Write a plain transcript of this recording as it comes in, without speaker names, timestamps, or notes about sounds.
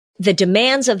the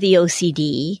demands of the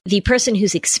OCD, the person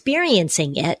who's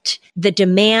experiencing it, the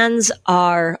demands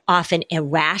are often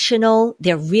irrational.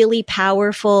 They're really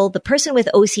powerful. The person with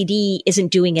OCD isn't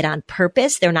doing it on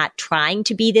purpose. They're not trying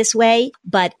to be this way.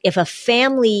 But if a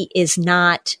family is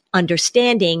not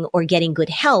understanding or getting good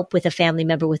help with a family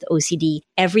member with OCD,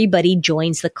 everybody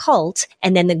joins the cult.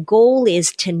 And then the goal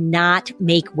is to not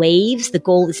make waves. The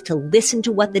goal is to listen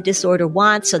to what the disorder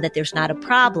wants so that there's not a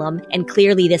problem. And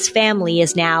clearly this family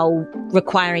is now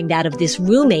requiring that of this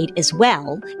roommate as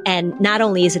well. And not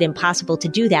only is it impossible to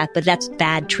do that, but that's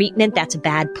bad treatment. That's a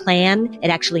bad plan. It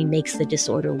actually makes the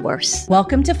disorder worse.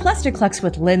 Welcome to Flusterclux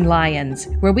with Lynn Lyons,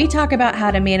 where we talk about how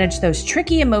to manage those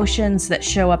tricky emotions that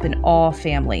show up in all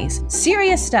families.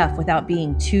 Serious stuff without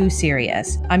being too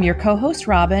serious. I'm your co-host,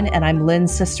 Robin, and I'm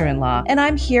Lynn's sister-in-law, and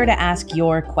I'm here to ask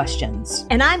your questions.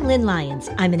 And I'm Lynn Lyons.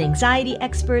 I'm an anxiety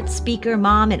expert, speaker,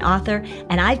 mom, and author,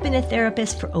 and I've been a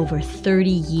therapist for over 30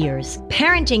 years.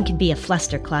 Parenting can be a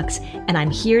flusterclux, and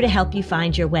I'm here to help you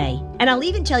find your way. And I'll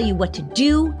even tell you what to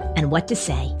do and what to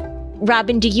say.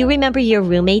 Robin, do you remember your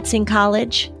roommates in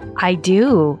college? I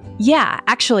do. Yeah,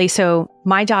 actually, so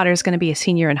my daughter's going to be a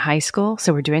senior in high school,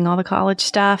 so we're doing all the college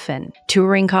stuff and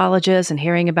touring colleges and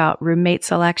hearing about roommate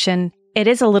selection. It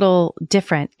is a little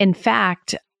different. In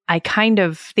fact, I kind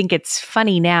of think it's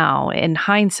funny now in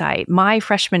hindsight. My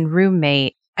freshman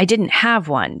roommate, I didn't have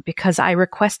one because I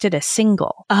requested a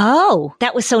single. Oh,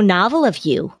 that was so novel of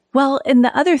you. Well, and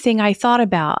the other thing I thought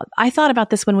about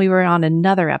this when we were on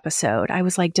another episode. I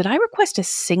was like, did I request a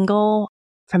single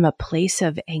from a place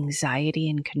of anxiety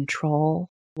and control?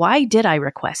 Why did I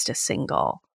request a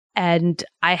single? And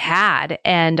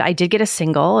I did get a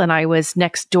single, and I was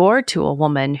next door to a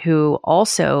woman who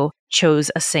also chose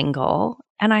a single.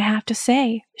 And I have to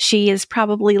say, she is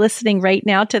probably listening right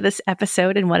now to this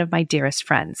episode and one of my dearest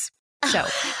friends. So,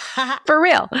 for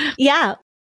real. Yeah.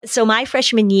 So my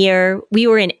freshman year, we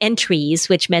were in entries,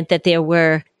 which meant that there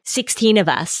were 16 of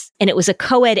us, and it was a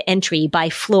co-ed entry by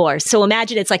floor. So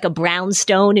imagine it's like a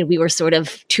brownstone, and we were sort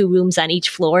of 2 rooms on each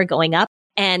floor going up.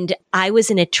 And I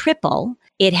was in a triple.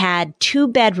 It had 2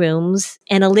 bedrooms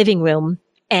and a living room.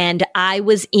 And I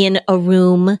was in a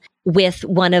room with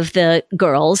one of the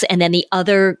girls, and then the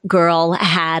other girl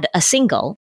had a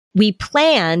single. We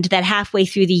planned that halfway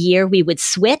through the year we would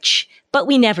switch, but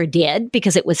we never did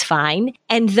because it was fine.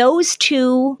 And those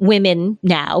 2 women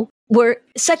now were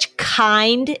such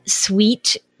kind,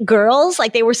 sweet girls.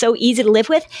 Like, they were so easy to live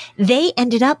with. They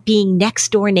ended up being next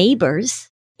door neighbors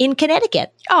in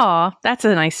Connecticut. Oh, that's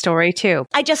a nice story too.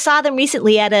 I just saw them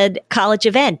recently at a college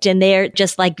event, and they're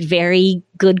just like very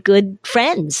good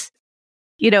friends.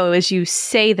 You know, as you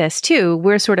say this too,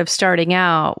 we're sort of starting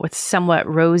out with somewhat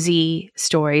rosy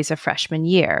stories of freshman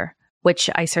year, which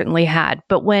I certainly had.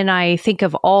 But when I think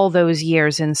of all those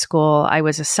years in school, I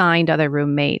was assigned other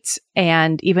roommates.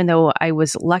 And even though I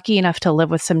was lucky enough to live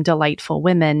with some delightful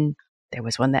women, there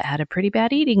was one that had a pretty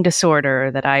bad eating disorder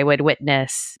that I would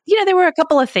witness. You know, there were a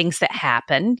couple of things that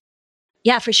happened.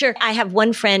 Yeah, for sure. I have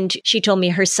one friend, she told me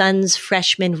her son's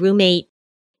freshman roommate,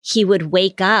 he would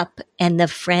wake up and the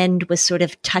friend was sort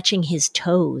of touching his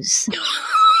toes.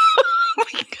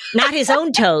 Not his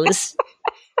own toes.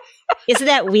 Isn't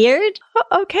that weird?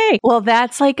 Okay. Well,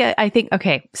 that's like, I think,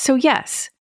 okay. So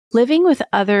yes, living with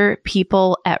other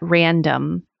people at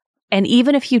random, and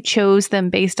even if you chose them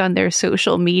based on their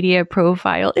social media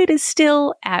profile, it is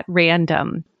still at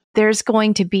random. There's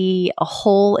going to be a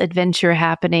whole adventure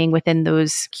happening within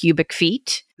those cubic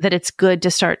feet that it's good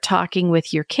to start talking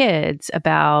with your kids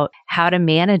about how to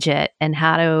manage it and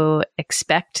how to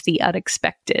expect the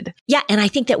unexpected. Yeah. And I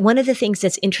think that one of the things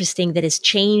that's interesting that has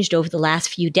changed over the last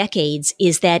few decades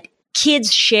is that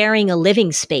kids sharing a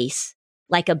living space,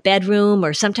 like a bedroom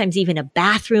or sometimes even a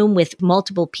bathroom with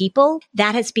multiple people,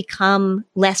 that has become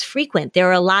less frequent. There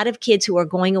are a lot of kids who are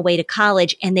going away to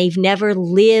college and they've never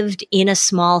lived in a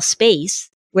small space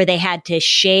where they had to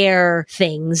share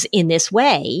things in this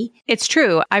way. It's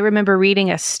true. I remember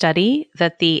reading a study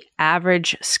that the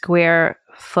average square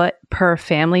foot per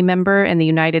family member in the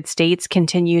United States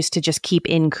continues to just keep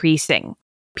increasing.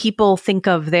 People think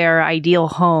of their ideal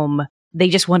home. They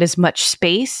just want as much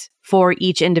space for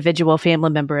each individual family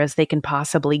member as they can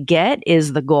possibly get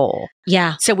is the goal.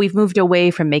 Yeah. So we've moved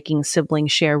away from making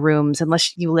siblings share rooms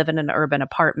unless you live in an urban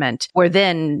apartment, where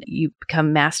then you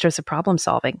become masters of problem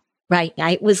solving. Right.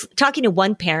 I was talking to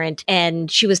one parent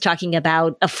and she was talking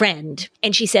about a friend,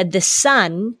 and she said the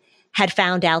son had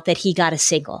found out that he got a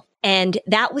single, and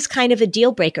that was kind of a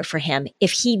deal breaker for him.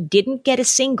 If he didn't get a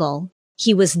single,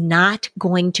 he was not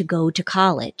going to go to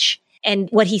college. And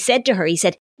what he said to her, he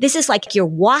said, this is like you're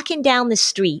walking down the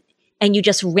street and you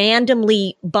just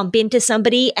randomly bump into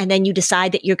somebody and then you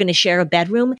decide that you're going to share a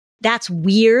bedroom, that's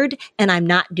weird and I'm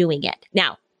not doing it.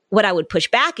 Now, what I would push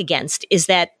back against is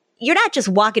that you're not just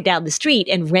walking down the street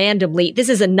and randomly, this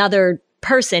is another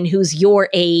person who's your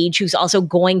age, who's also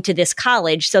going to this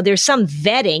college. So there's some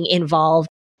vetting involved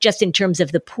just in terms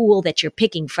of the pool that you're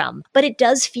picking from. But it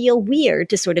does feel weird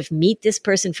to sort of meet this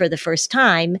person for the first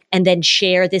time and then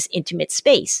share this intimate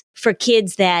space. For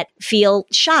kids that feel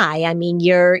shy, I mean,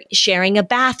 you're sharing a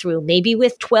bathroom, maybe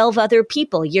with 12 other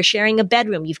people, you're sharing a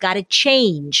bedroom, you've got to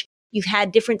change. You've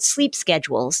had different sleep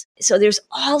schedules. So there's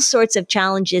all sorts of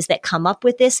challenges that come up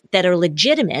with this that are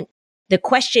legitimate. The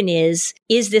question is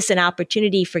this an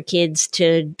opportunity for kids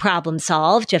to problem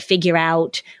solve, to figure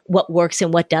out what works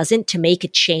and what doesn't, to make a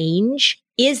change?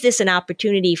 Is this an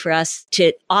opportunity for us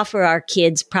to offer our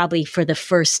kids, probably for the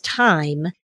first time,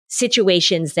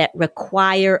 situations that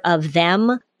require of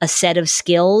them a set of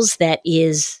skills that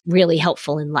is really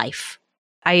helpful in life?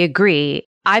 I agree.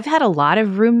 I've had a lot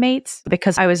of roommates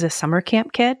because I was a summer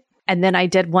camp kid. And then I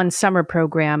did one summer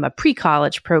program, a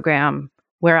pre-college program,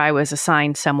 where I was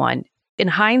assigned someone. In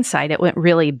hindsight, it went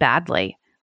really badly.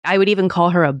 I would even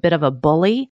call her a bit of a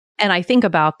bully. And I think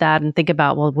about that and think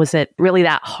about, well, was it really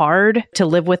that hard to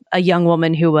live with a young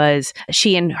woman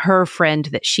she and her friend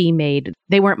that she made,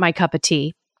 they weren't my cup of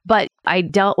tea. But I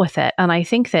dealt with it. And I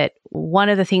think that one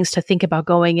of the things to think about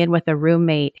going in with a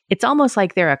roommate, it's almost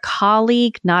like they're a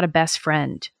colleague, not a best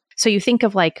friend. So you think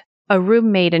of like a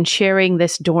roommate and sharing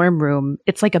this dorm room,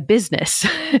 it's like a business.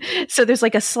 So there's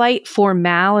like a slight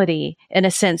formality in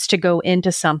a sense to go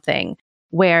into something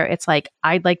where it's like,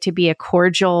 I'd like to be a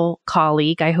cordial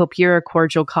colleague. I hope you're a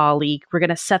cordial colleague. We're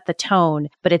going to set the tone,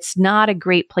 but it's not a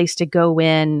great place to go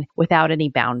in without any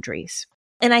boundaries.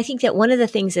 And I think that one of the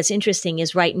things that's interesting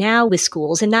is right now with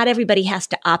schools, and not everybody has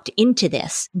to opt into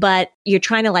this, but you're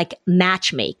trying to like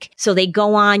match make. So they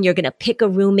go on, you're going to pick a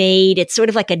roommate. It's sort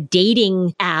of like a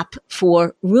dating app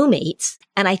for roommates.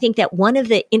 And I think that one of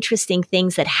the interesting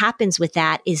things that happens with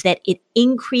that is that it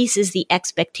increases the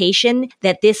expectation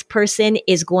that this person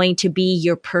is going to be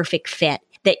your perfect fit,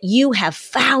 that you have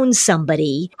found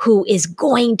somebody who is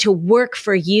going to work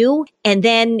for you. And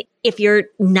then if you're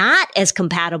not as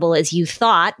compatible as you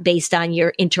thought based on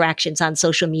your interactions on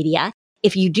social media,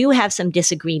 if you do have some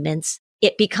disagreements,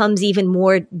 it becomes even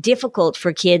more difficult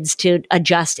for kids to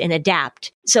adjust and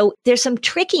adapt. So there's some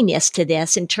trickiness to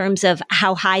this in terms of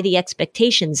how high the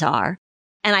expectations are.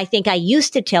 And I think I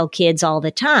used to tell kids all the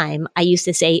time, I used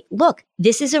to say, look,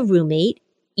 this is a roommate.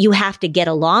 You have to get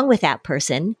along with that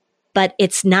person. But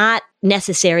it's not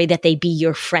necessary that they be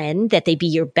your friend, that they be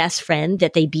your best friend,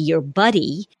 that they be your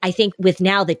buddy. I think with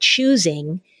now the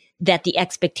choosing, that the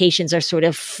expectations are sort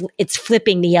of, it's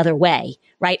flipping the other way,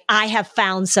 right? I have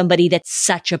found somebody that's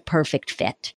such a perfect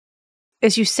fit.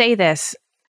 As you say this,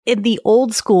 in the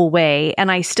old school way,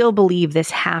 and I still believe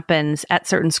this happens at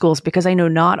certain schools because I know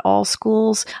not all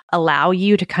schools allow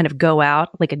you to kind of go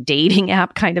out like a dating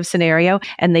app kind of scenario,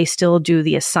 and they still do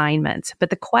the assignments. But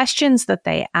the questions that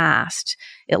they asked,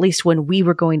 at least when we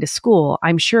were going to school,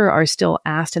 I'm sure are still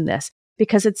asked in this.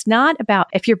 Because it's not about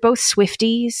if you're both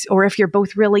Swifties or if you're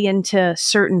both really into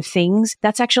certain things,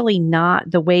 that's actually not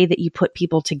the way that you put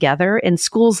people together. And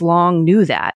schools long knew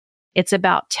that. It's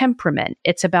about temperament.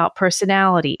 It's about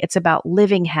personality. It's about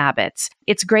living habits.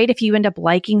 It's great if you end up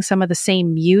liking some of the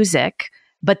same music,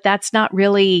 but that's not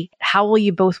really how will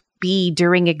you both be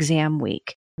during exam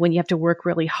week. When you have to work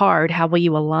really hard, how will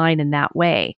you align in that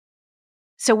way?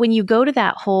 So when you go to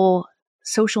that whole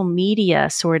social media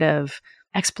sort of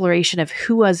exploration of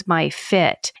who was my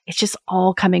fit, it's just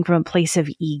all coming from a place of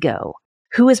ego.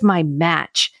 Who is my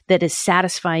match that is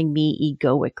satisfying me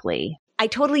egoically? I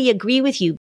totally agree with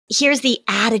you. Here's the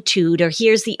attitude or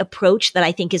here's the approach that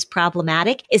I think is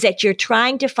problematic is that you're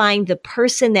trying to find the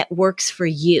person that works for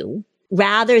you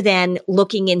rather than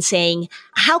looking and saying,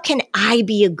 how can I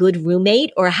be a good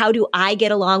roommate or how do I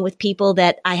get along with people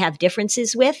that I have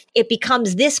differences with? It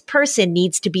becomes this person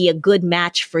needs to be a good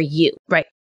match for you. Right.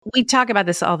 We talk about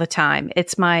this all the time.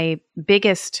 It's my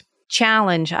biggest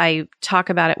challenge. I talk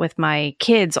about it with my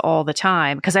kids all the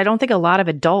time because I don't think a lot of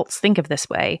adults think of this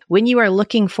way. When you are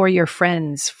looking for your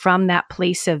friends from that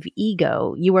place of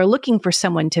ego, you are looking for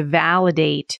someone to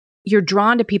validate. You're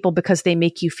drawn to people because they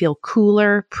make you feel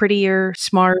cooler, prettier,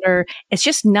 smarter. It's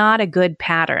just not a good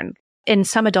pattern. And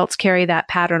some adults carry that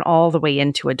pattern all the way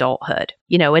into adulthood.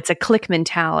 You know, it's a clique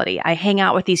mentality. I hang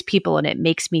out with these people and it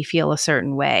makes me feel a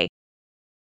certain way.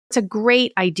 It's a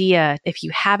great idea if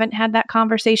you haven't had that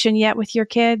conversation yet with your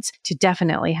kids to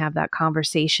definitely have that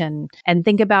conversation and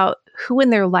think about who in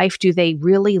their life do they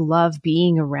really love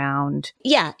being around.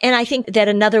 Yeah. And I think that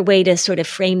another way to sort of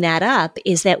frame that up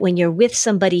is that when you're with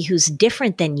somebody who's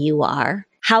different than you are,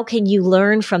 how can you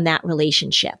learn from that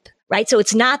relationship? Right? So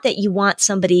it's not that you want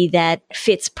somebody that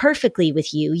fits perfectly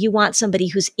with you. You want somebody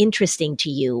who's interesting to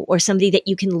you, or somebody that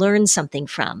you can learn something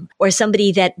from, or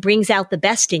somebody that brings out the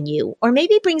best in you, or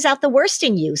maybe brings out the worst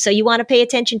in you. So you want to pay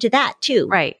attention to that too.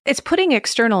 Right. It's putting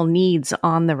external needs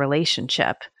on the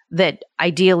relationship that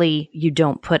ideally you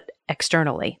don't put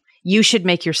externally. You should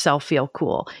make yourself feel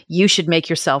cool. You should make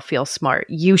yourself feel smart.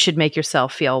 You should make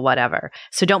yourself feel whatever.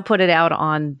 So don't put it out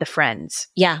on the friends.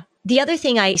 Yeah. The other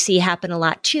thing I see happen a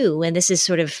lot too, and this is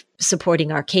sort of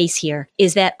supporting our case here,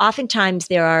 is that oftentimes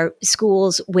there are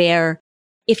schools where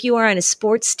if you are on a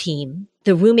sports team,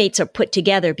 the roommates are put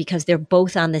together because they're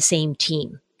both on the same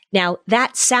team. Now,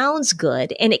 that sounds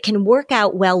good, and it can work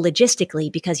out well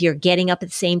logistically because you're getting up at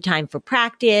the same time for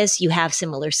practice, you have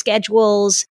similar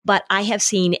schedules, but I have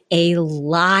seen a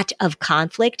lot of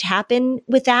conflict happen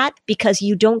with that because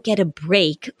you don't get a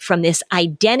break from this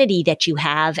identity that you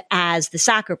have as the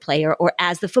soccer player or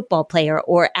as the football player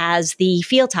or as the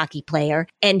field hockey player,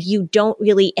 and you don't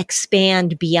really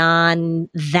expand beyond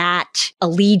that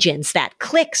allegiance, that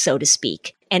clique, so to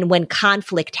speak. And when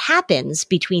conflict happens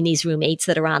between these roommates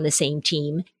that are on the same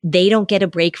team, they don't get a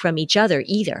break from each other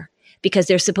either because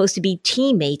they're supposed to be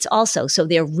teammates also. So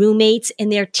they're roommates and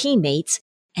they're teammates,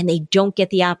 and they don't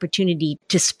get the opportunity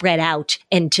to spread out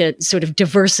and to sort of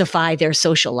diversify their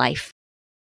social life.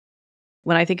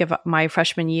 When I think of my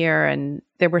freshman year, and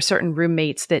there were certain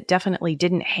roommates that definitely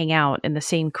didn't hang out in the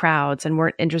same crowds and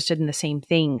weren't interested in the same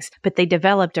things, but they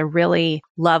developed a really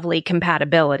lovely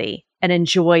compatibility and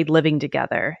enjoyed living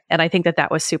together. And I think that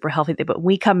that was super healthy. But when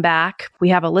we come back, we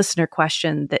have a listener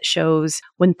question that shows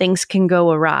when things can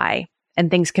go awry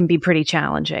and things can be pretty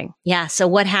challenging. Yeah. So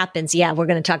what happens? Yeah, we're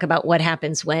going to talk about what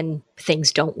happens when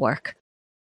things don't work.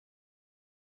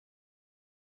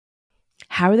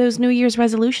 How are those New Year's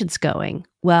resolutions going?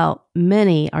 Well,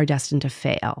 many are destined to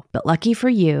fail, but lucky for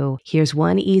you, here's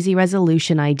one easy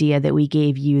resolution idea that we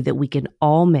gave you that we can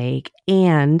all make,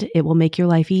 and it will make your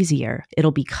life easier.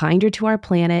 It'll be kinder to our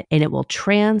planet, and it will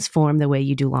transform the way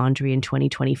you do laundry in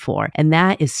 2024, and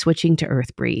that is switching to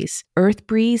EarthBreeze.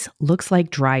 EarthBreeze looks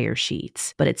like dryer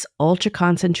sheets, but it's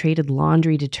ultra-concentrated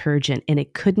laundry detergent, and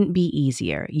it couldn't be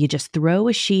easier. You just throw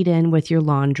a sheet in with your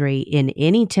laundry in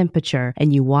any temperature,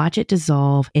 and you watch it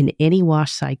dissolve in any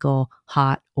wash cycle,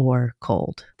 hot or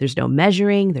cold. There's no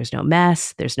measuring, there's no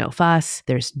mess, there's no fuss,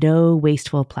 there's no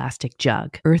wasteful plastic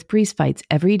jug. EarthBreeze fights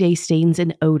everyday stains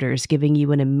and odors, giving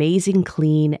you an amazing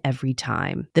clean every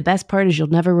time. The best part is you'll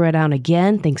never run out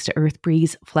again thanks to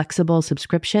EarthBreeze flexible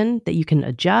subscription that you can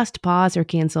adjust, pause, or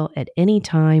cancel at any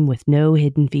time with no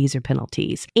hidden fees or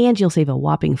penalties. And you'll save a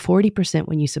whopping 40%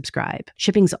 when you subscribe.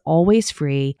 Shipping's always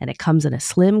free, and it comes in a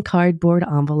slim cardboard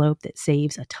envelope that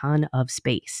saves a ton of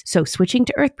space. So switching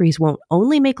to EarthBreeze won't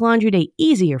only make laundry day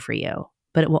easier for you,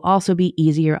 but it will also be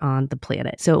easier on the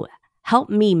planet. So help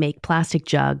me make plastic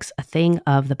jugs a thing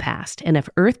of the past. And if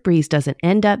EarthBreeze doesn't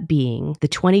end up being the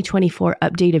 2024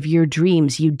 update of your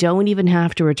dreams, you don't even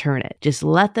have to return it. Just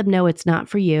let them know it's not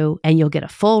for you, and you'll get a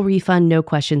full refund, no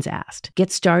questions asked.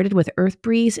 Get started with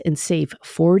EarthBreeze and save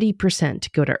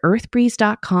 40%. Go to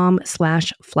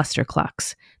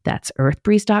earthbreeze.com/flusterclux. That's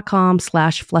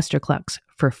earthbreeze.com/flusterclux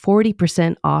for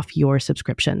 40% off your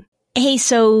subscription. Hey,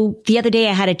 so the other day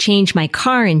I had to change my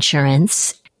car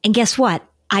insurance, and guess what?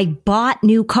 I bought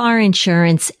new car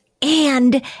insurance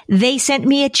and they sent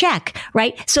me a check,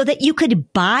 right? So that you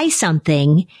could buy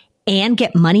something and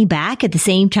get money back at the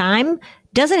same time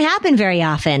doesn't happen very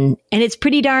often, and it's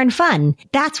pretty darn fun.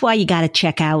 That's why you got to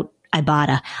check out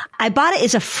Ibotta. Ibotta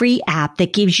is a free app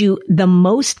that gives you the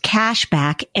most cash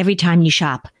back every time you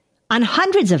shop. On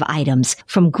hundreds of items,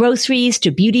 from groceries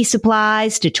to beauty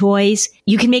supplies to toys,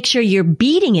 you can make sure you're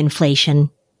beating inflation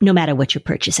no matter what you're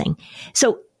purchasing.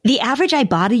 So the average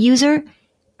Ibotta user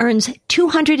earns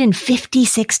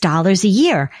 $256 a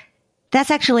year.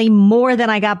 That's actually more than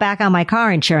I got back on my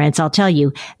car insurance, I'll tell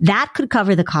you. That could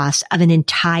cover the cost of an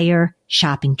entire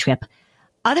shopping trip.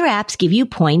 Other apps give you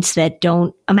points that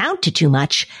don't amount to too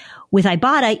much. With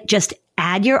Ibotta, just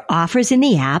add your offers in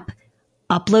the app,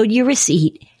 upload your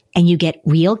receipt, and you get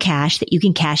real cash that you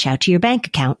can cash out to your bank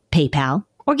account, PayPal,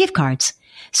 or gift cards.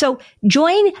 So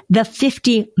join the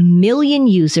 50 million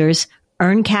users,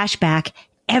 earn cash back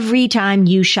every time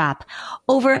you shop.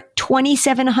 Over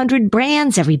 2,700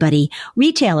 brands, everybody.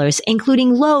 Retailers,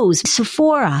 including Lowe's,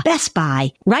 Sephora, Best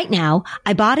Buy. Right now,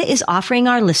 Ibotta is offering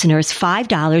our listeners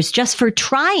 $5 just for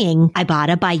trying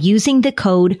Ibotta by using the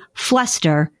code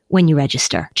FLUSTER when you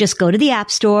register. Just go to the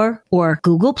App Store or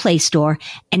Google Play Store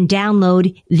and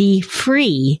download the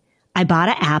free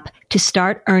Ibotta app to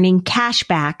start earning cash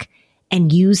back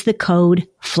and use the code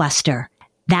FLUSTER.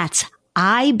 That's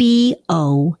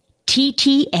IBOTTA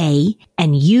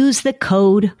and use the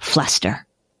code FLUSTER.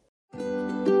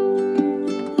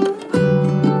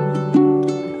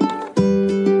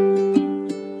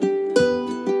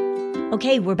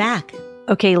 Okay, we're back.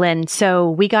 Okay, Lynn.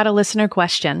 So we got a listener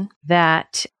question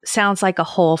that sounds like a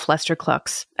whole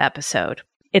Flusterclux episode.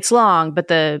 It's long, but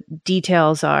the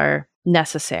details are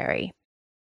necessary.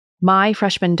 My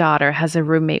freshman daughter has a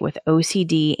roommate with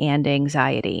OCD and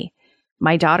anxiety.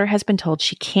 My daughter has been told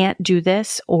she can't do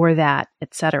this or that,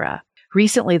 etc.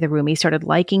 Recently, the roomie started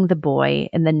liking the boy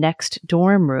in the next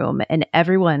dorm room and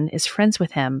everyone is friends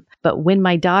with him. But when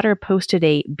my daughter posted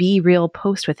a Be Real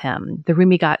post with him, the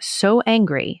roomie got so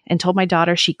angry and told my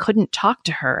daughter she couldn't talk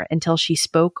to her until she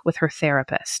spoke with her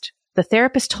therapist. The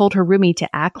therapist told her roomie to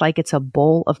act like it's a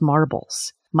bowl of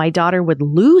marbles. My daughter would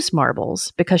lose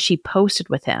marbles because she posted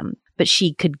with him, but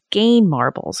she could gain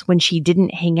marbles when she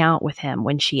didn't hang out with him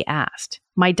when she asked.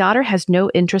 My daughter has no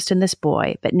interest in this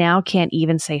boy, but now can't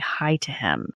even say hi to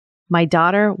him. My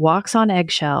daughter walks on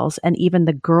eggshells, and even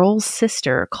the girl's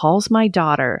sister calls my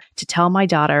daughter to tell my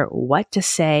daughter what to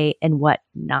say and what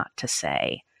not to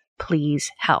say. Please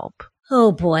help.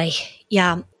 Oh boy.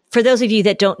 Yeah. For those of you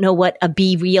that don't know what a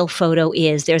Be Real photo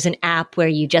is, there's an app where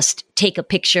you just take a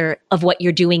picture of what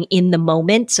you're doing in the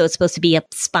moment. So it's supposed to be a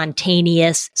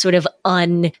spontaneous, sort of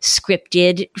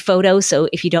unscripted photo. So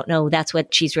if you don't know, that's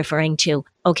what she's referring to.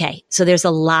 Okay. So there's a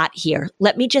lot here.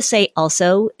 Let me just say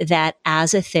also that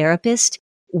as a therapist,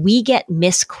 we get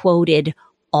misquoted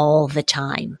all the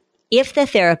time. If the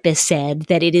therapist said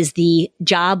that it is the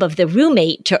job of the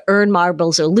roommate to earn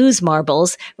marbles or lose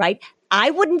marbles, right? I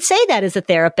wouldn't say that as a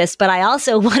therapist, but I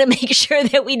also want to make sure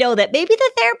that we know that maybe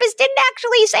the therapist didn't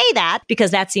actually say that,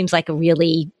 because that seems like a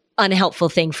really unhelpful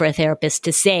thing for a therapist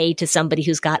to say to somebody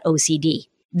who's got OCD.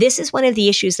 This is one of the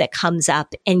issues that comes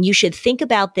up, and you should think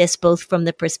about this both from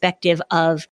the perspective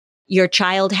of your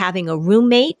child having a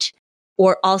roommate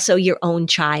or also your own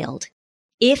child.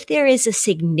 If there is a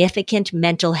significant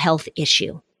mental health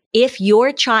issue, if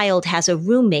your child has a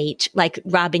roommate, like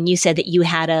Robin, you said that you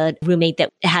had a roommate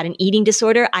that had an eating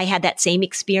disorder. I had that same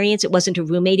experience. It wasn't a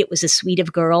roommate. It was a suite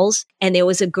of girls. And there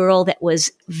was a girl that was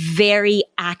very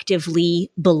actively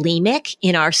bulimic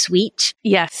in our suite.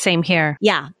 Yeah, same here.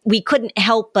 Yeah. We couldn't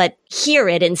help but hear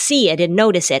it and see it and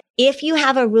notice it. If you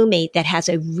have a roommate that has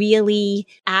a really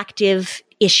active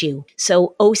issue,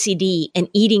 so OCD, an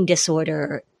eating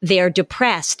disorder, they're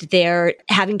depressed, they're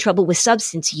having trouble with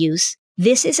substance use,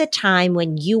 this is a time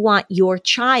when you want your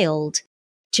child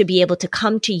to be able to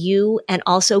come to you and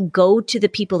also go to the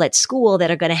people at school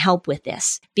that are going to help with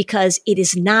this, because it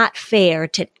is not fair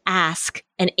to ask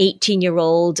an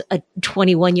 18-year-old, a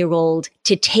 21-year-old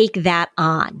to take that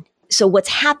on. So what's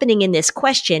happening in this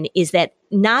question is that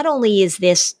not only is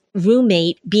this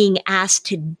roommate being asked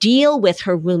to deal with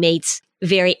her roommate's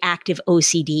very active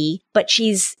OCD, but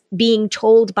she's being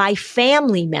told by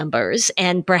family members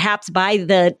and perhaps by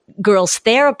the girl's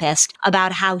therapist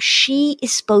about how she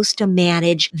is supposed to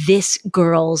manage this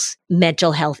girl's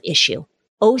mental health issue.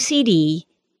 OCD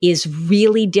is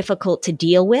really difficult to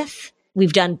deal with.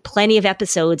 We've done plenty of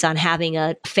episodes on having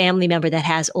a family member that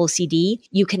has OCD.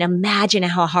 You can imagine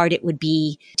how hard it would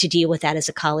be to deal with that as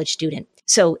a college student.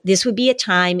 So this would be a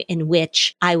time in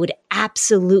which I would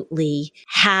absolutely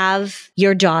have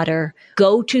your daughter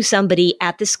go to somebody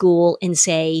at the school and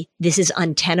say, this is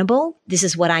untenable. This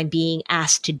is what I'm being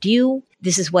asked to do.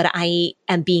 This is what I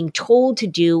am being told to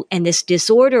do. And this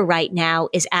disorder right now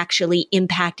is actually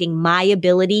impacting my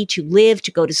ability to live,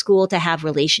 to go to school, to have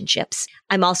relationships.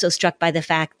 I'm also struck by the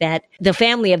fact that the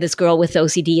family of this girl with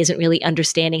OCD isn't really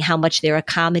understanding how much they're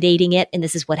accommodating it. And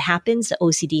this is what happens. The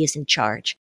OCD is in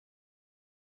charge.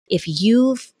 If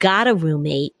you've got a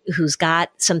roommate who's got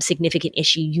some significant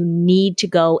issue, you need to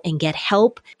go and get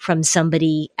help from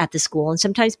somebody at the school. And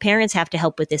sometimes parents have to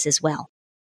help with this as well.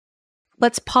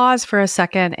 Let's pause for a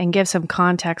second and give some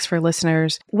context for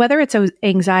listeners. Whether it's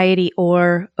anxiety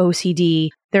or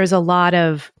OCD, there's a lot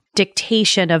of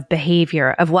dictation of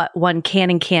behavior of what one can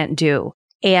and can't do.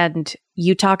 And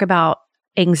you talk about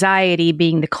anxiety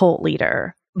being the cult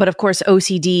leader. But of course,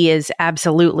 OCD is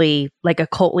absolutely like a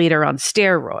cult leader on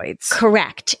steroids.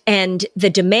 Correct. And the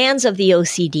demands of the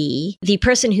OCD, the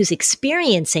person who's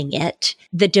experiencing it,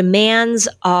 the demands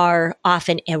are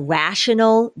often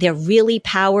irrational. They're really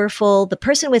powerful. The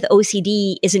person with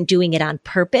OCD isn't doing it on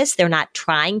purpose. They're not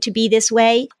trying to be this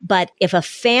way. But if a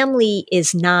family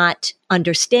is not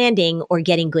understanding or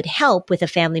getting good help with a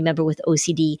family member with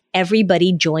OCD,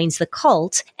 everybody joins the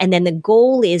cult. And then the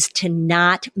goal is to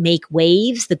not make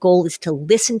waves. The goal is to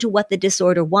listen to what the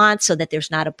disorder wants so that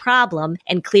there's not a problem.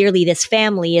 And clearly this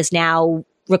family is now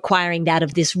requiring that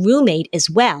of this roommate as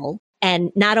well.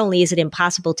 And not only is it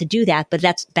impossible to do that, but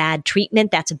that's bad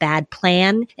treatment. That's a bad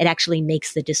plan. It actually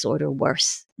makes the disorder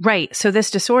worse. Right. So this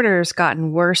disorder has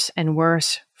gotten worse and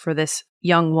worse for this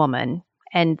young woman,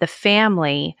 and the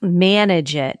family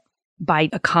manage it by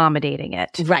accommodating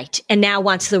it. Right. And now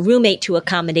wants the roommate to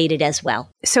accommodate it as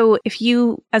well. So if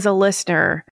you, as a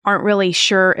listener, aren't really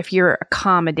sure if you're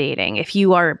accommodating, if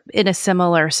you are in a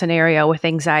similar scenario with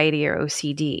anxiety or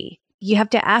OCD, you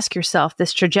have to ask yourself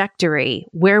this trajectory,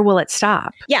 where will it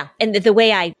stop? Yeah. And the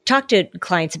way I talk to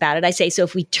clients about it, I say, so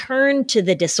if we turn to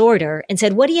the disorder and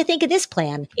said, what do you think of this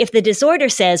plan? If the disorder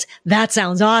says, that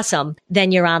sounds awesome,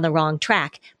 then you're on the wrong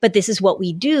track. But this is what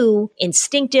we do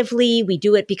instinctively. We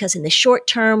do it because in the short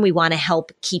term, we want to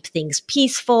help keep things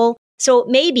peaceful. So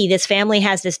maybe this family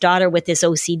has this daughter with this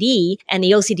OCD, and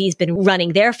the OCD has been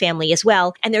running their family as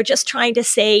well. And they're just trying to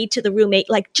say to the roommate,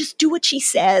 like, just do what she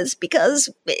says because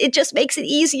it just makes it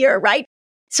easier, right?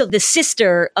 So the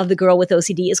sister of the girl with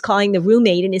OCD is calling the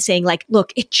roommate and is saying, like,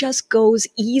 look, it just goes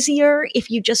easier if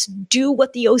you just do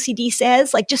what the OCD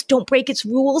says. Like, just don't break its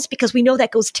rules because we know that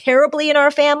goes terribly in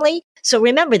our family. So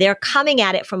remember, they're coming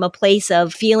at it from a place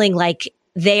of feeling like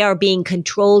they are being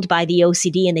controlled by the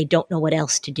OCD and they don't know what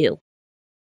else to do.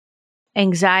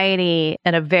 Anxiety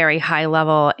at a very high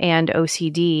level and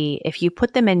OCD, if you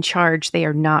put them in charge, they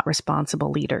are not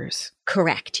responsible leaders.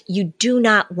 Correct. You do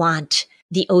not want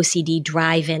the OCD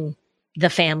driving the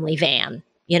family van.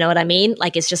 You know what I mean?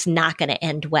 Like, it's just not going to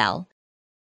end well.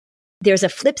 There's a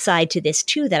flip side to this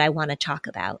too that I want to talk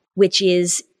about, which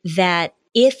is that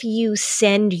if you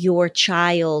send your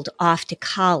child off to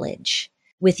college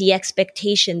with the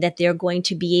expectation that they're going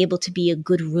to be able to be a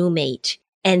good roommate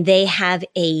and they have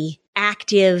a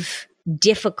active,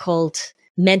 difficult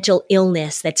mental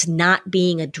illness that's not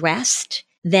being addressed,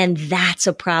 then that's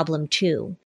a problem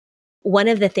too. One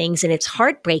of the things, and it's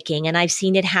heartbreaking, and I've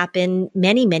seen it happen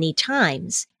many, many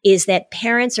times, is that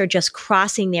parents are just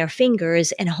crossing their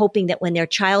fingers and hoping that when their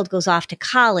child goes off to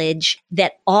college,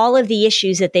 that all of the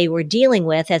issues that they were dealing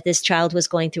with as this child was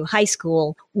going through high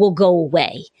school will go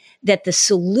away. That the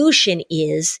solution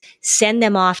is send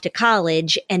them off to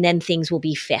college and then things will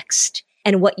be fixed.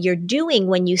 And what you're doing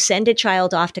when you send a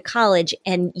child off to college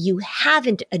and you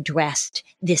haven't addressed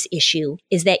this issue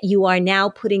is that you are now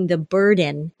putting the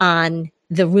burden on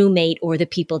the roommate or the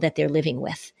people that they're living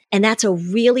with. And that's a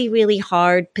really, really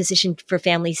hard position for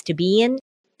families to be in.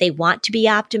 They want to be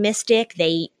optimistic.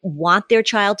 They want their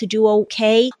child to do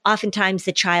okay. Oftentimes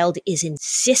the child is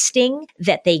insisting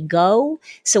that they go.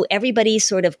 So everybody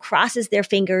sort of crosses their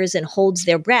fingers and holds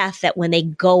their breath that when they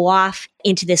go off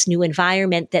into this new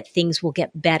environment, that things will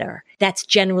get better. That's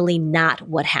generally not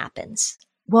what happens.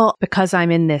 Well, because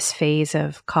I'm in this phase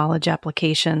of college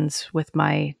applications with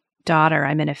my daughter,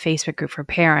 I'm in a Facebook group for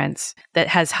parents that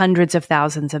has hundreds of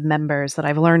thousands of members that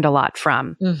I've learned a lot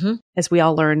from as we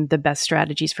all learn the best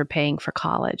strategies for paying for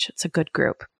college. It's a good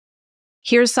group.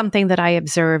 Here's something that I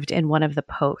observed in one of the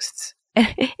posts.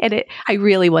 And I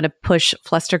really want to push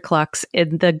Flusterclux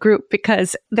in the group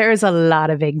because there's a lot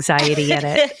of anxiety in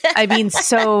it. I mean,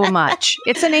 so much.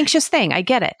 It's an anxious thing. I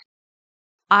get it.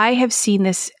 I have seen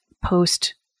this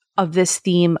post of this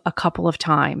theme a couple of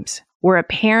times, where a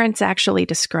parent's actually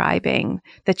describing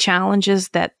the challenges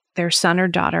that their son or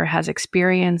daughter has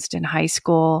experienced in high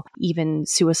school, even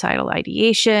suicidal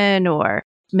ideation or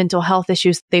mental health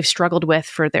issues they've struggled with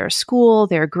for their school,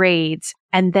 their grades.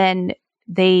 And then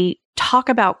they talk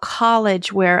about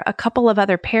college, where a couple of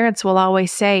other parents will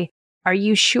always say, are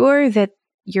you sure that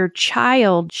your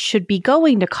child should be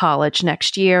going to college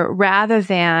next year rather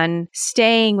than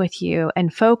staying with you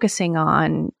and focusing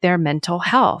on their mental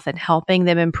health and helping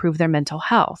them improve their mental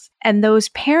health? And those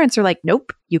parents are like,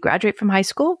 nope, you graduate from high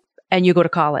school and you go to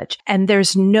college. And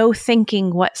there's no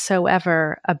thinking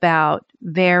whatsoever about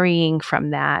varying from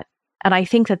that. And I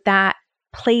think that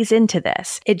plays into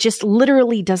this. It just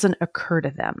literally doesn't occur to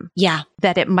them. Yeah.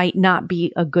 That it might not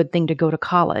be a good thing to go to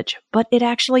college, but it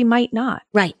actually might not.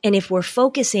 Right. And if we're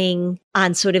focusing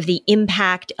on sort of the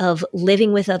impact of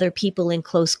living with other people in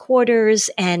close quarters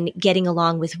and getting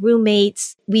along with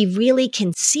roommates, we really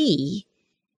can see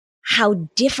how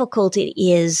difficult it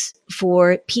is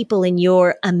for people in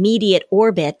your immediate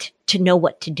orbit to know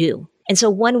what to do. And so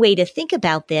one way to think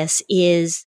about this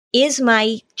is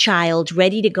my child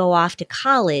ready to go off to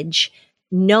college,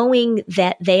 knowing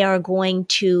that they are going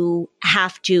to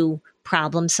have to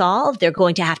problem solve. They're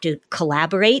going to have to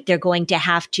collaborate. They're going to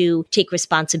have to take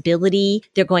responsibility.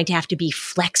 They're going to have to be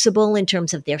flexible in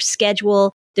terms of their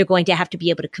schedule. They're going to have to be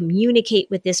able to communicate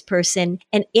with this person.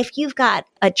 And if you've got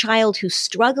a child who's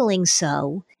struggling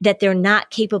so that they're not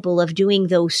capable of doing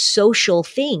those social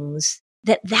things,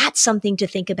 that's something to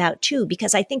think about too,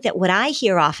 because I think that what I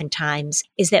hear oftentimes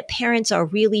is that parents are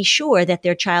really sure that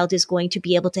their child is going to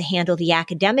be able to handle the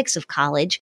academics of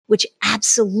college, which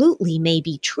absolutely may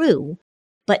be true,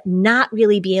 but not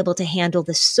really be able to handle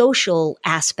the social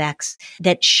aspects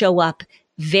that show up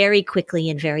very quickly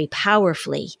and very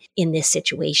powerfully in this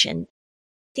situation.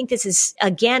 I think this is,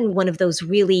 again, one of those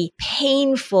really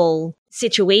painful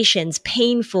situations,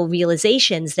 painful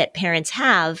realizations that parents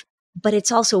have. But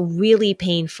it's also really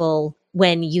painful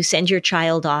when you send your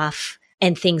child off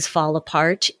and things fall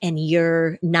apart and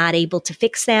you're not able to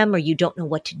fix them or you don't know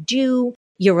what to do.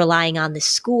 You're relying on the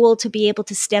school to be able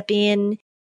to step in.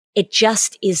 It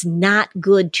just is not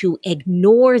good to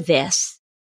ignore this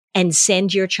and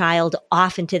send your child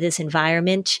off into this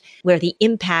environment where the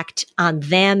impact on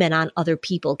them and on other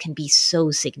people can be so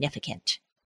significant.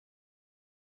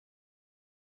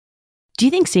 Do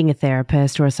you think seeing a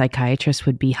therapist or a psychiatrist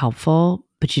would be helpful,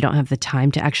 but you don't have the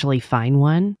time to actually find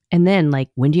one? And then,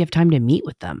 when do you have time to meet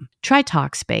with them? Try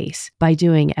Talkspace. By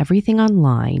doing everything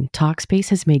online, Talkspace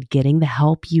has made getting the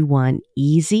help you want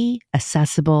easy,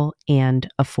 accessible, and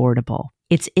affordable.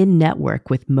 It's in-network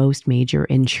with most major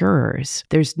insurers.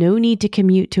 There's no need to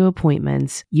commute to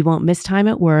appointments. You won't miss time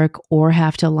at work or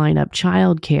have to line up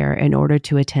childcare in order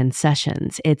to attend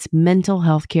sessions. It's mental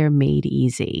health care made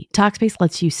easy. Talkspace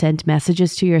lets you send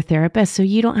messages to your therapist so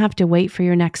you don't have to wait for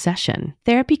your next session.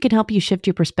 Therapy can help you shift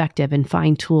your perspective and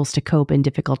find tools to cope in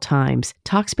difficult times.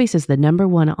 Talkspace is the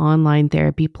 #1 online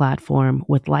therapy platform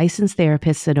with licensed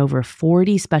therapists in over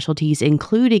 40 specialties,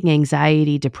 including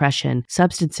anxiety, depression,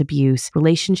 substance abuse,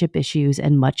 relationship issues,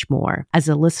 and much more. As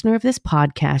a listener of this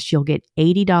podcast, you'll get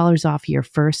 $80 off your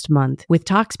first month with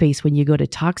Talkspace when you go to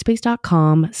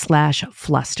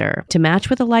Talkspace.com/fluster. To match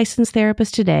with a licensed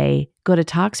therapist today, go to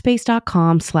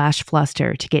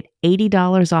Talkspace.com/fluster to get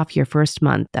 $80 off your first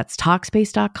month. That's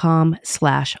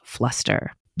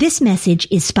Talkspace.com/fluster. This message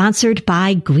is sponsored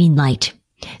by Greenlight.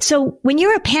 So when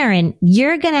you're a parent,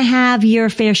 you're going to have your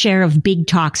fair share of big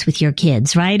talks with your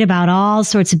kids, right? About all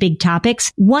sorts of big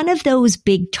topics. One of those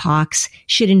big talks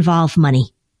should involve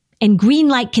money. And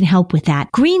Greenlight can help with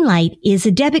that. Greenlight is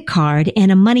a debit card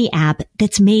and a money app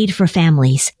that's made for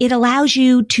families. It allows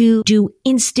you to do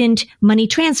instant money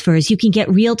transfers. You can get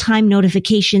real-time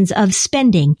notifications of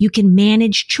spending. You can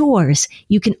manage chores.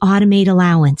 You can automate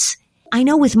allowance. I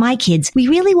know with my kids, we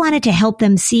really wanted to help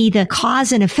them see the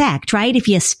cause and effect, right? If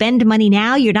you spend money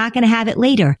now, you're not going to have it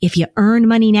later. If you earn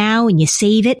money now and you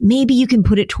save it, maybe you can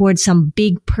put it towards some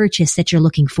big purchase that you're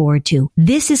looking forward to.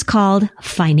 This is called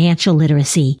financial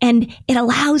literacy, and it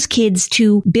allows kids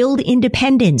to build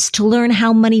independence, to learn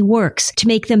how money works, to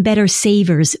make them better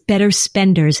savers, better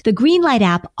spenders. The Greenlight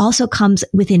app also comes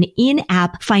with an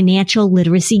in-app financial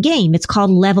literacy game. It's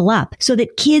called Level Up, so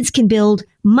that kids can build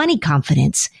money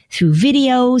confidence through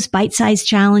videos, bite-sized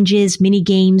challenges, mini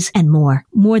games, and more.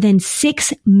 More than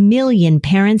 6 million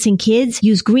parents and kids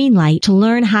use Greenlight to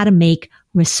learn how to make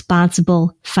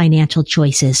responsible financial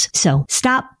choices. So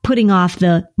stop putting off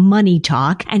the money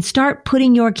talk and start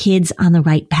putting your kids on the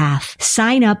right path.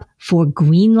 Sign up for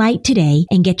Greenlight today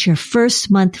and get your first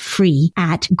month free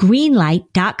at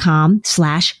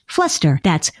greenlight.com/fluster.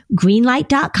 That's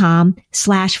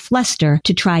greenlight.com/fluster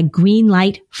to try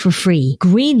Greenlight for free.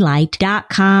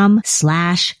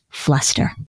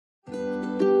 Greenlight.com/fluster.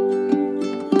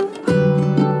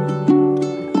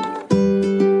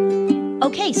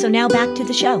 Okay, so now back to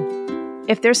the show.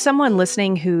 If there's someone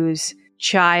listening whose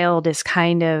child is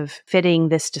kind of fitting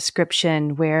this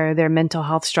description where their mental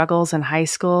health struggles in high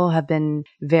school have been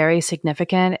very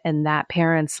significant and that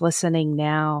parent's listening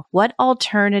now, what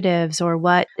alternatives or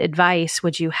what advice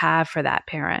would you have for that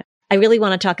parent? I really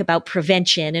want to talk about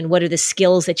prevention and what are the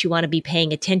skills that you want to be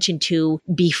paying attention to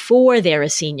before they're a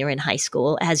senior in high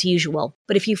school, as usual.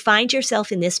 But if you find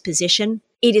yourself in this position,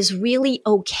 it is really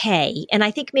okay. And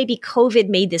I think maybe COVID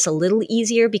made this a little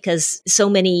easier because so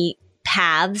many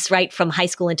paths, right, from high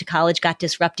school into college got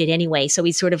disrupted anyway. So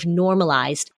we sort of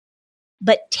normalized.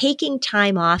 But taking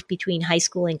time off between high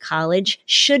school and college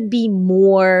should be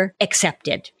more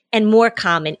accepted and more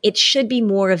common. It should be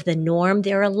more of the norm.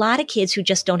 There are a lot of kids who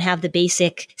just don't have the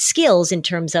basic skills in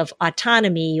terms of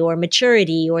autonomy or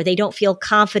maturity, or they don't feel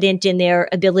confident in their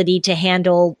ability to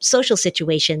handle social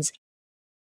situations.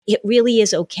 It really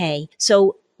is okay.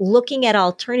 So looking at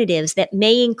alternatives that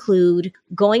may include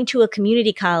going to a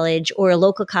community college or a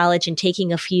local college and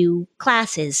taking a few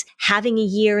classes, having a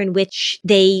year in which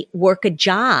they work a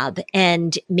job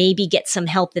and maybe get some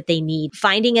help that they need,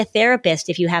 finding a therapist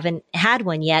if you haven't had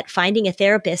one yet, finding a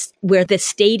therapist where the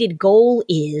stated goal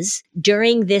is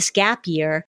during this gap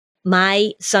year,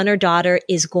 my son or daughter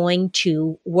is going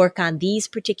to work on these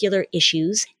particular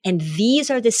issues, and these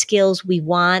are the skills we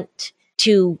want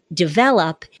to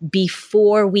develop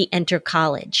before we enter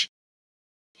college.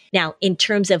 Now, in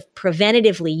terms of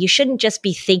preventatively, you shouldn't just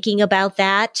be thinking about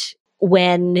that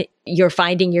when you're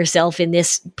finding yourself in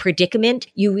this predicament.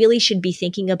 You really should be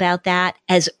thinking about that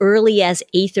as early as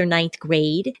 8th or 9th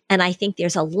grade. And I think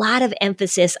there's a lot of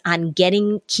emphasis on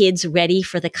getting kids ready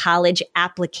for the college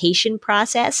application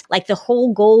process. Like the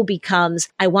whole goal becomes,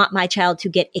 I want my child to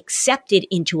get accepted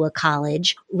into a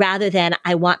college rather than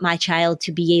I want my child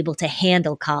to be able to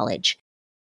handle college.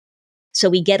 So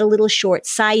we get a little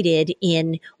short-sighted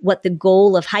in what the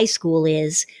goal of high school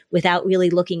is without really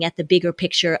looking at the bigger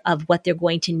picture of what they're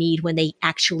going to need when they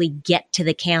actually get to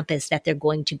the campus that they're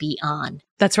going to be on.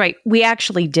 That's right. We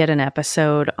actually did an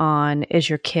episode on Is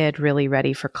Your Kid Really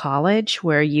Ready for College,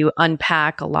 where you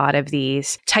unpack a lot of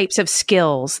these types of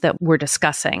skills that we're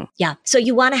discussing. Yeah. So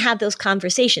you want to have those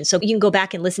conversations. So you can go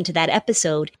back and listen to that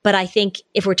episode. But I think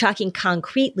if we're talking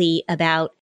concretely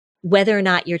about whether or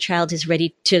not your child is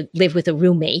ready to live with a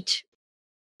roommate,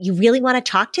 you really want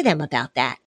to talk to them about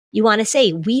that. You want to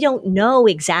say, we don't know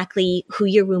exactly who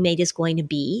your roommate is going to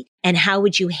be and how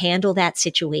would you handle that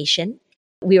situation.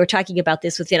 We were talking about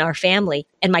this within our family,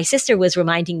 and my sister was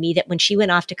reminding me that when she went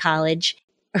off to college,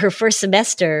 her first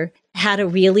semester had a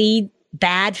really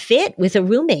bad fit with a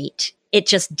roommate. It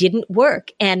just didn't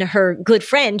work. And her good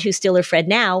friend, who's still her friend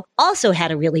now, also had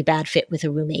a really bad fit with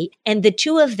a roommate. And the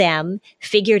two of them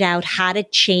figured out how to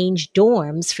change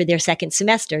dorms for their second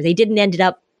semester. They didn't end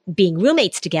up being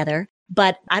roommates together,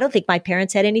 but I don't think my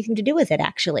parents had anything to do with it,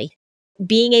 actually.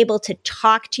 Being able to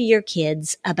talk to your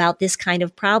kids about this kind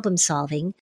of problem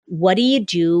solving. What do you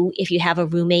do if you have a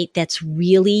roommate that's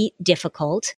really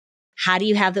difficult? How do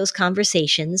you have those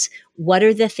conversations? What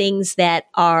are the things that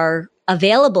are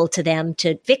available to them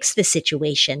to fix the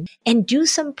situation, and do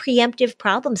some preemptive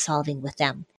problem solving with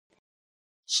them?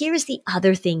 Here's the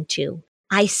other thing too.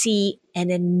 I see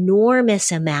an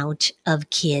enormous amount of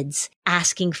kids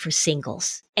asking for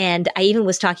singles. And I even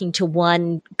was talking to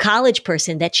one college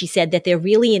person that she said that they're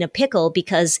really in a pickle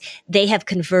because they have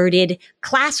converted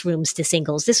classrooms to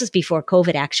singles. This was before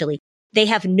COVID, actually. They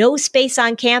have no space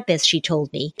on campus, she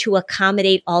told me, to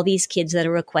accommodate all these kids that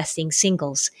are requesting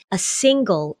singles. A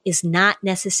single is not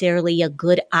necessarily a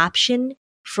good option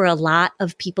for a lot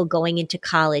of people going into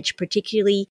college,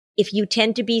 particularly if you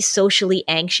tend to be socially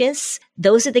anxious.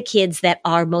 Those are the kids that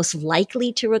are most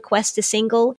likely to request a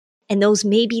single, and those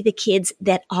may be the kids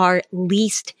that are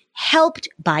least helped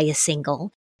by a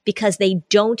single because they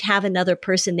don't have another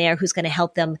person there who's going to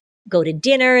help them go to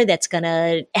dinner, that's going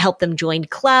to help them join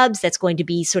clubs, that's going to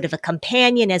be sort of a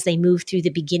companion as they move through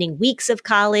the beginning weeks of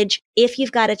college. If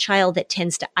you've got a child that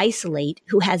tends to isolate,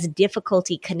 who has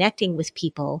difficulty connecting with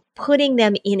people, putting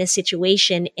them in a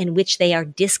situation in which they are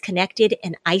disconnected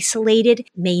and isolated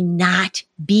may not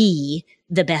be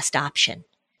the best option.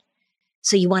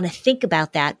 So you want to think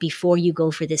about that before you go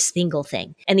for this single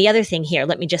thing. And the other thing here,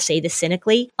 let me just say this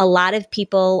cynically, a lot of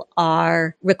people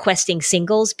are requesting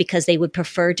singles because they would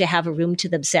prefer to have a room to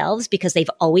themselves because they've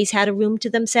always had a room to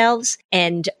themselves,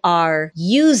 and are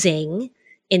using,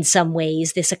 in some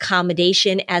ways, this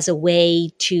accommodation as a way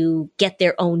to get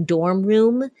their own dorm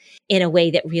room in a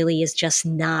way that really is just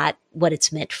not what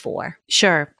it's meant for.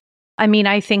 Sure. I mean,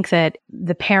 I think that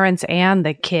the parents and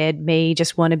the kid may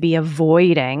just want to be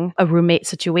avoiding a roommate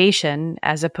situation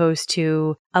as opposed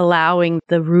to allowing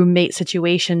the roommate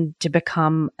situation to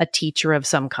become a teacher of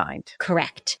some kind.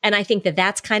 Correct. And I think that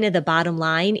that's kind of the bottom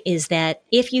line, is that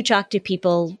if you talk to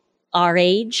people our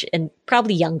age and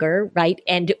probably younger, right?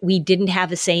 And we didn't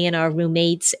have a say in our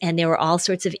roommates, and there were all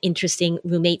sorts of interesting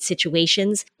roommate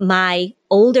situations. My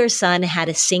older son had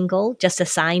a single, just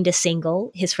assigned a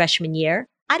single his freshman year.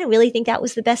 I don't really think that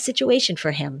was the best situation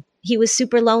for him. He was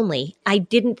super lonely. I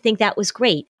didn't think that was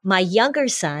great. My younger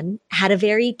son had a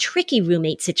very tricky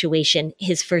roommate situation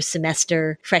his first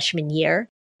semester freshman year.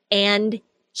 And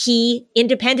he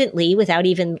independently, without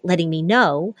even letting me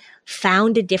know,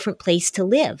 found a different place to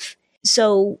live.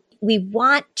 So we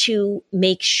want to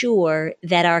make sure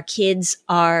that our kids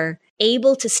are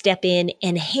able to step in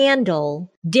and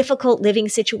handle difficult living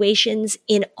situations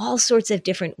in all sorts of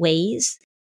different ways.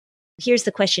 Here's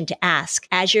the question to ask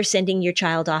as you're sending your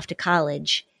child off to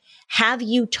college. Have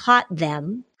you taught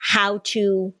them how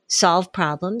to solve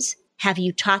problems? Have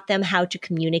you taught them how to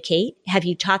communicate? Have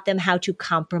you taught them how to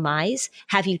compromise?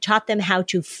 Have you taught them how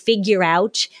to figure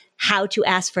out how to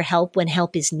ask for help when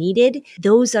help is needed?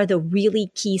 Those are the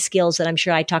really key skills that I'm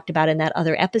sure I talked about in that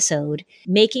other episode.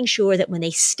 Making sure that when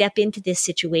they step into this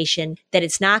situation, that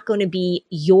it's not going to be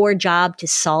your job to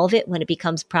solve it when it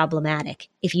becomes problematic.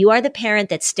 If you are the parent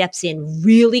that steps in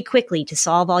really quickly to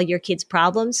solve all your kids'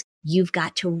 problems, you've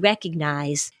got to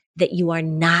recognize that you are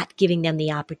not giving them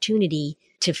the opportunity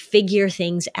to figure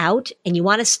things out. And you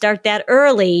want to start that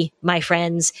early, my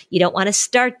friends. You don't want to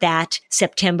start that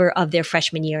September of their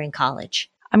freshman year in college.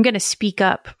 I'm going to speak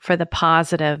up for the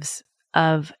positives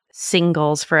of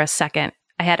singles for a second.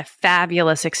 I had a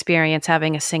fabulous experience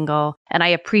having a single, and I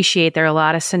appreciate there are a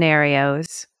lot of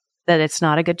scenarios that it's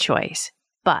not a good choice.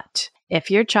 But if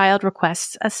your child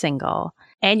requests a single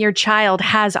and your child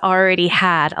has already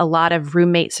had a lot of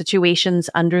roommate situations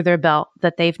under their belt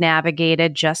that they've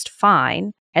navigated just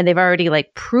fine, and they've already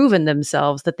proven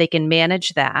themselves that they can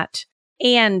manage that,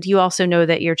 and you also know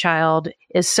that your child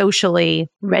is socially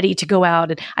ready to go out.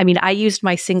 And I used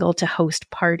my single to host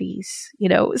parties,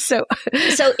 so.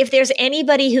 So if there's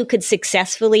anybody who could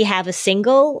successfully have a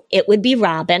single, it would be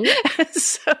Robin.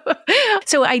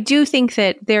 So I do think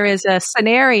that there is a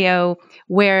scenario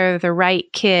where the right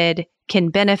kid can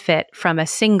benefit from a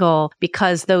single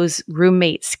because those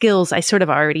roommate skills I sort of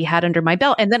already had under my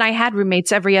belt. And then I had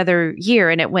roommates every other year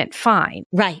and it went fine.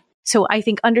 Right. So I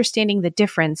think understanding the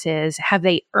difference is, have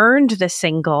they earned the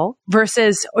single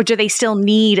versus, or do they still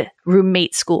need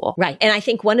roommate school? Right. And I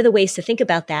think one of the ways to think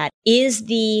about that is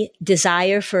the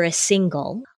desire for a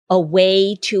single a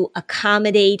way to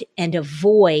accommodate and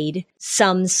avoid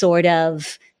some sort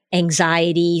of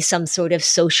anxiety, some sort of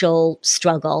social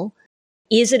struggle.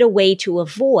 Is it a way to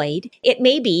avoid? It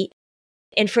may be.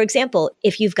 And for example,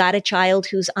 if you've got a child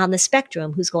who's on the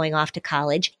spectrum, who's going off to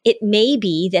college, it may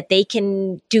be that they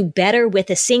can do better with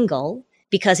a single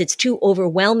because it's too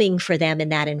overwhelming for them in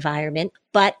that environment.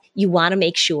 But you want to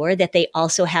make sure that they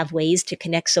also have ways to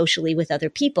connect socially with other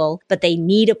people, but they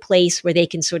need a place where they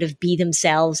can sort of be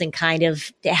themselves and kind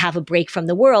of have a break from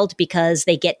the world because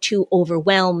they get too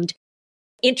overwhelmed.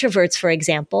 Introverts, for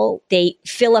example, they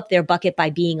fill up their bucket by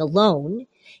being alone.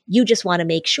 You just want to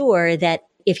make sure that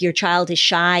if your child is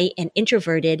shy and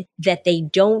introverted, that they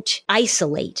don't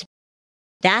isolate.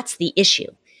 That's the issue.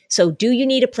 So do you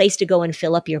need a place to go and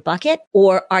fill up your bucket,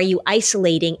 or are you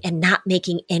isolating and not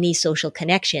making any social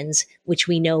connections, which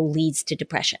we know leads to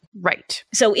depression? Right.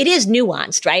 So it is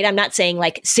nuanced, right? I'm not saying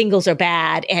singles are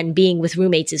bad and being with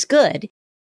roommates is good.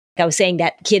 I was saying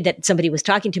that kid that somebody was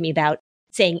talking to me about,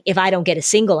 saying, if I don't get a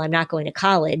single, I'm not going to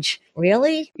college.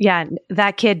 Really? Yeah,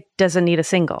 that kid doesn't need a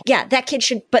single. Yeah, that kid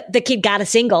should, but the kid got a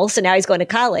single, so now he's going to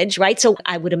college, right? So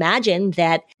I would imagine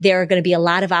that there are going to be a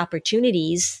lot of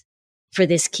opportunities for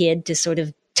this kid to sort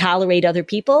of tolerate other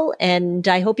people, and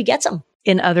I hope he gets them.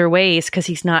 In other ways, because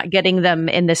he's not getting them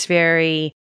in this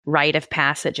very rite of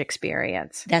passage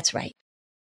experience. That's right.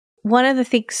 One of the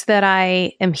things that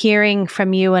I am hearing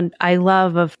from you, and I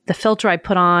love of the filter I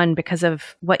put on because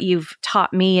of what you've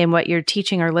taught me and what you're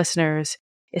teaching our listeners,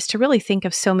 is to really think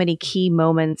of so many key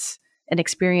moments and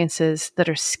experiences that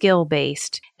are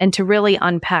skill-based, and to really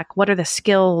unpack what are the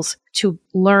skills to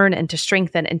learn and to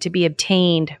strengthen and to be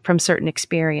obtained from certain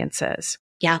experiences.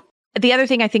 Yeah. The other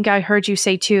thing I think I heard you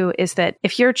say too is that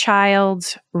if your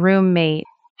child's roommate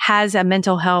has a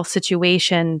mental health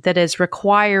situation that is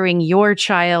requiring your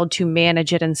child to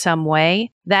manage it in some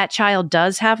way, that child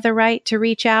does have the right to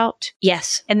reach out.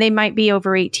 Yes. And they might be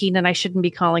over 18 and I shouldn't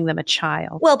be calling them a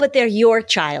child. Well, but they're your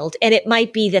child. And it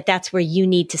might be that that's where you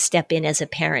need to step in as a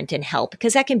parent and help,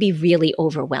 because that can be really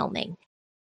overwhelming.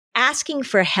 Asking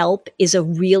for help is a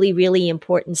really, really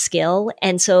important skill.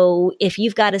 And so if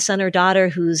you've got a son or daughter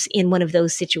who's in one of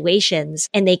those situations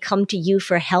and they come to you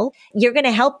for help, you're going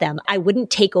to help them. I wouldn't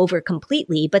take over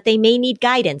completely, but they may need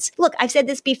guidance. Look, I've said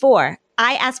this before.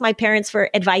 I ask my parents for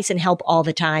advice and help all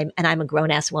the time, and I'm a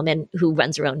grown-ass woman who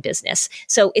runs her own business.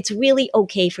 So it's really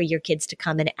okay for your kids to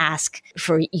come and ask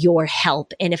for your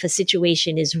help. And if a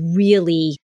situation is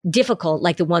really difficult,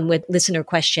 like the one with listener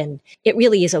question, it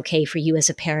really is okay for you as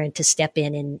a parent to step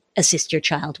in and assist your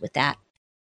child with that.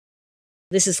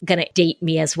 This is going to date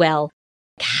me as well.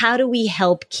 How do we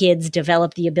help kids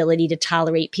develop the ability to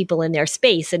tolerate people in their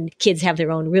space? And kids have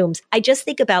their own rooms. I just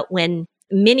think about when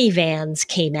minivans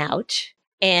came out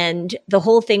and the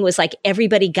whole thing was like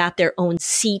everybody got their own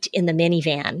seat in the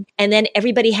minivan. And then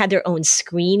everybody had their own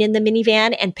screen in the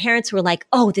minivan. And parents were like,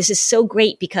 oh, this is so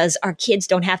great because our kids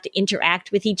don't have to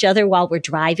interact with each other while we're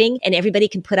driving. And everybody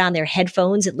can put on their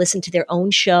headphones and listen to their own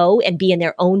show and be in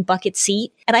their own bucket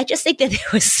seat. And I just think that there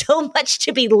was so much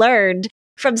to be learned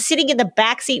from sitting in the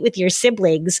back seat with your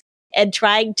siblings and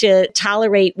trying to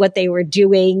tolerate what they were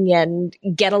doing and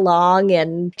get along.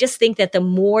 And just think that the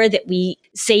more that we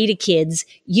say to kids,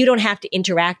 you don't have to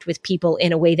interact with people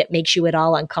in a way that makes you at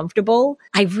all uncomfortable,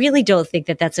 I really don't think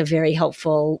that that's a very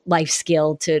helpful life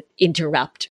skill to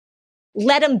interrupt.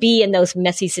 Let them be in those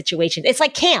messy situations. It's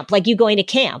like camp, like you going to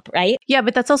camp, right? Yeah,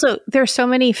 but that's also, there's so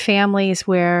many families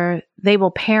where they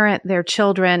will parent their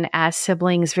children as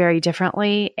siblings very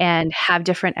differently and have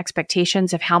different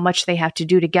expectations of how much they have to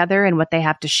do together and what they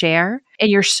have to share. And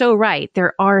you're so right.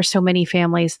 There are so many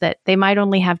families that they might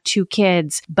only have 2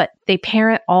 kids, but they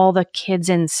parent all the kids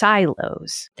in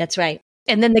silos. That's right.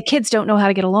 And then the kids don't know how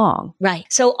to get along. Right.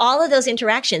 So all of those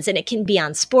interactions, and it can be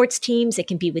on sports teams, it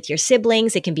can be with your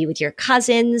siblings, it can be with your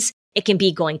cousins, it can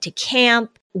be going to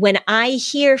camp. When I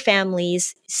hear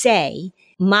families say,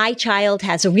 my child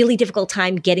has a really difficult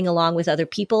time getting along with other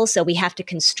people, so we have to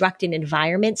construct an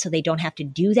environment so they don't have to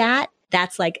do that,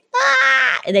 that's like,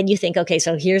 ah! And then you think, okay,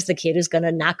 so here's the kid who's going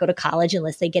to not go to college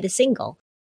unless they get a single.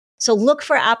 So look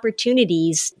for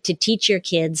opportunities to teach your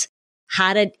kids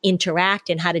how to interact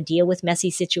and how to deal with messy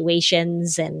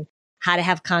situations and how to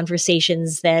have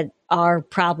conversations that are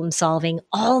problem solving,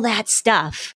 all that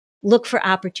stuff. Look for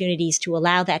opportunities to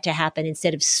allow that to happen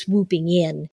instead of swooping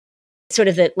in. Sort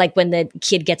of like when the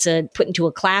kid gets put into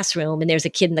a classroom and there's a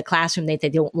kid in the classroom that they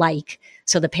don't like.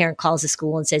 So the parent calls the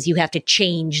school and says, you have to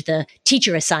change the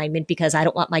teacher assignment because I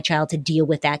don't want my child to deal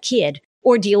with that kid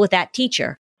or deal with that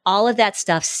teacher. All of that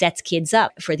stuff sets kids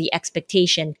up for the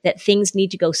expectation that things need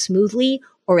to go smoothly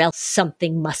or else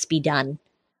something must be done.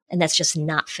 And that's just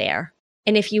not fair.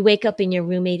 And if you wake up and your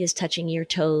roommate is touching your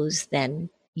toes, then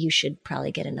you should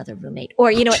probably get another roommate.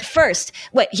 Or, you know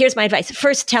what, here's my advice.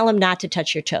 First, tell them not to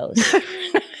touch your toes.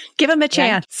 Give them a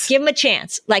chance. Right? Give them a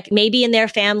chance. Like maybe in their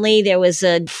family, there was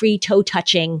a free toe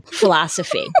touching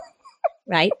philosophy,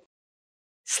 right?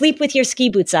 Sleep with your ski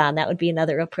boots on. That would be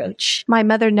another approach. My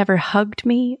mother never hugged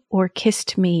me or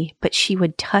kissed me, but she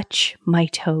would touch my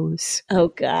toes. Oh,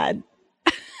 God.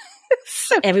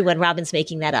 Everyone, Robin's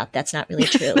making that up. That's not really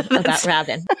true about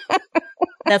Robin.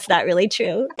 That's not really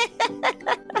true.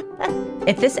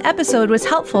 If this episode was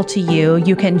helpful to you,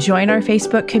 you can join our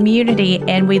Facebook community,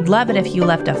 and we'd love it if you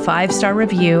left a 5-star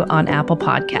review on Apple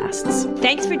Podcasts.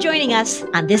 Thanks for joining us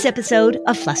on this episode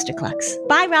of Flusterclux.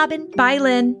 Bye, Robin. Bye,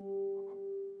 Lynn.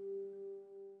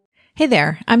 Hey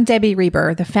there, I'm Debbie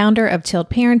Reber, the founder of Tilt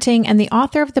Parenting and the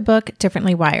author of the book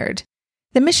Differently Wired.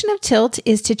 The mission of Tilt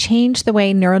is to change the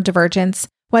way neurodivergence,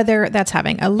 whether that's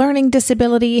having a learning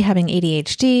disability, having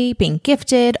ADHD, being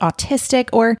gifted, autistic,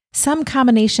 or some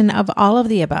combination of all of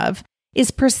the above,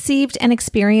 is perceived and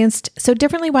experienced so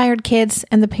differently wired kids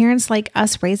and the parents like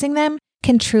us raising them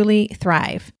can truly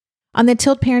thrive. On the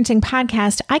Tilt Parenting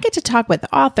podcast, I get to talk with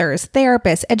authors,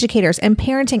 therapists, educators, and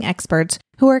parenting experts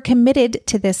who are committed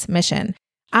to this mission.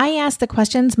 I ask the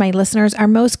questions my listeners are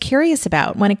most curious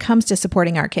about when it comes to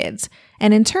supporting our kids.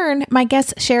 And in turn, my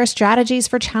guests share strategies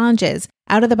for challenges,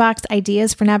 out-of-the-box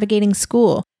ideas for navigating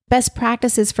school, best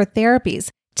practices for therapies,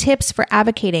 tips for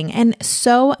advocating, and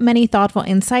so many thoughtful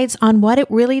insights on what it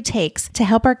really takes to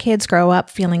help our kids grow up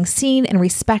feeling seen and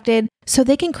respected so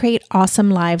they can create awesome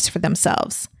lives for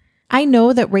themselves. I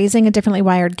know that raising a differently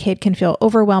wired kid can feel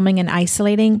overwhelming and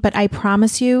isolating, but I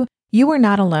promise you, you are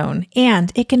not alone,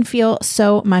 and it can feel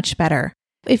so much better.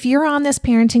 If you're on this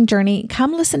parenting journey,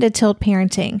 come listen to Tilt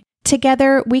Parenting.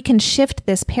 Together, we can shift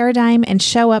this paradigm and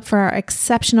show up for our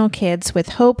exceptional kids with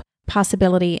hope,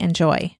 possibility, and joy.